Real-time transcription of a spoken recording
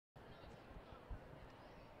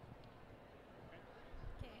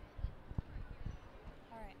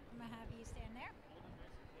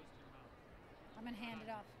I'm going to hand it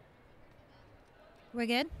off. We're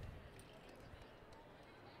good?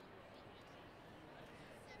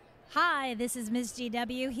 Hi, this is Ms.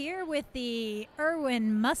 GW here with the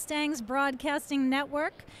Irwin Mustangs Broadcasting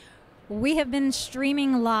Network. We have been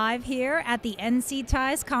streaming live here at the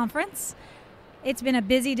NCTIES conference. It's been a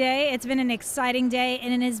busy day, it's been an exciting day,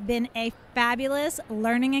 and it has been a fabulous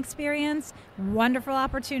learning experience, wonderful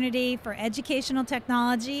opportunity for educational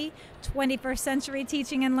technology, 21st century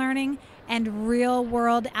teaching and learning, and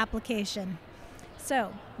real-world application.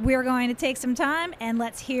 So we're going to take some time and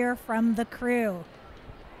let's hear from the crew.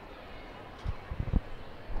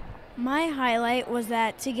 My highlight was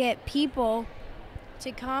that to get people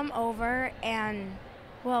to come over and,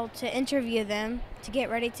 well, to interview them, to get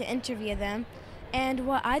ready to interview them. And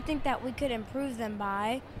what I think that we could improve them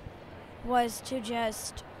by was to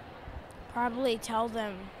just probably tell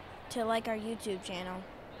them to like our YouTube channel.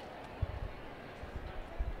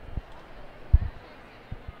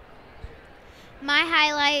 My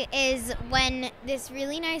highlight is when this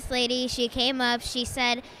really nice lady, she came up, she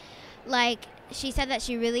said that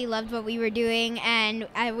she really loved what we were doing, and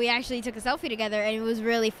we actually took a selfie together, and it was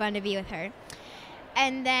really fun to be with her.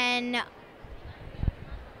 And then,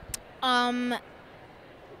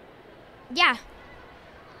 yeah.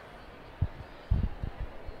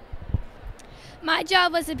 My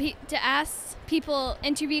job was to ask people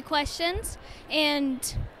interview questions,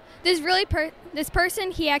 and this person,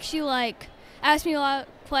 he actually asked me a lot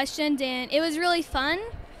of questions, and it was really fun,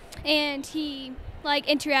 and he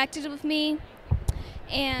interacted with me.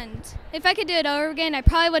 And if I could do it over again, I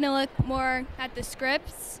probably wouldn't look more at the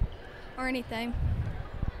scripts or anything.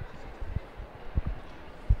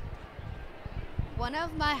 One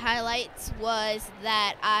of my highlights was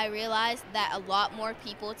that I realized that a lot more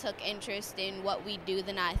people took interest in what we do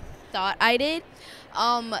than I thought I did.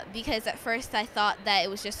 Because at first I thought that it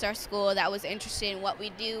was just our school that was interested in what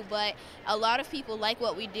we do, but a lot of people like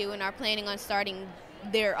what we do and are planning on starting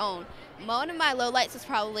their own. One of my lowlights was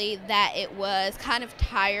probably that it was kind of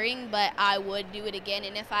tiring, but I would do it again,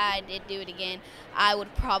 and if I did do it again, I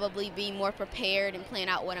would probably be more prepared and plan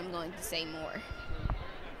out what I'm going to say more.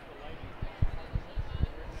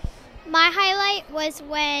 My highlight was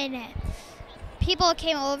when people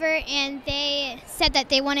came over and they said that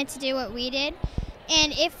they wanted to do what we did.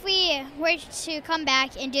 And if we were to come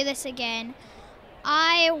back and do this again,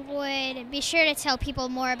 I would be sure to tell people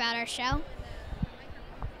more about our show.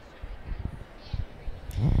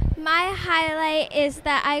 My highlight is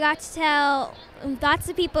that I got to tell lots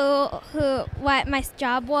of people what my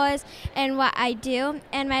job was and what I do.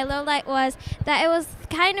 And my low light was that it was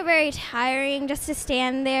kind of very tiring just to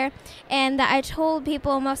stand there, and that I told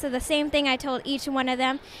people most of the same thing I told each one of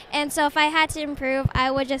them. And so if I had to improve,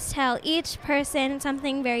 I would just tell each person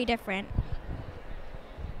something very different.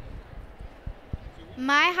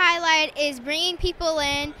 My highlight is bringing people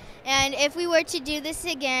in, and if we were to do this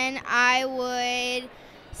again, I would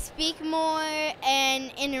speak more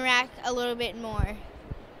and interact a little bit more.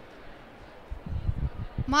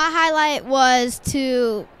 My highlight was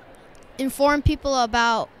to inform people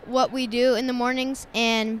about what we do in the mornings,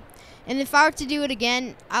 and if I were to do it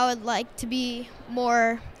again, I would like to be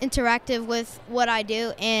more interactive with what I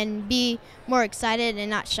do and be more excited and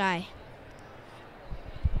not shy.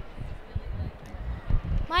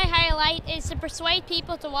 My highlight is to persuade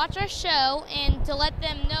people to watch our show and to let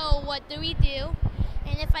them know what do we do.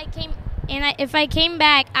 And if I came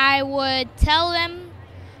back, I would tell them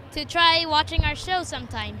to try watching our show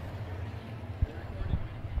sometime.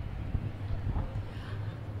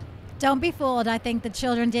 Don't be fooled. I think the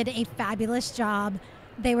children did a fabulous job.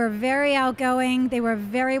 They were very outgoing. They were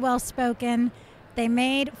very well spoken. They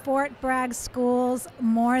made Fort Bragg schools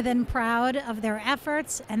more than proud of their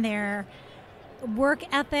efforts and their work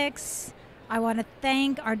ethics. I want to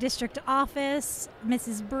thank our district office,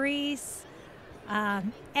 Mrs. Brees,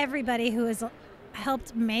 everybody who has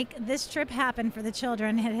helped make this trip happen for the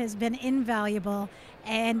children. It has been invaluable,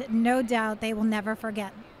 and no doubt they will never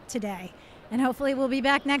forget today. And hopefully we'll be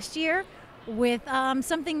back next year with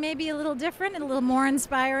something maybe a little different and a little more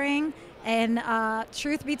inspiring. And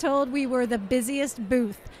truth be told, we were the busiest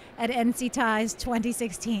booth at NCTIES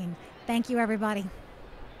 2016. Thank you, everybody.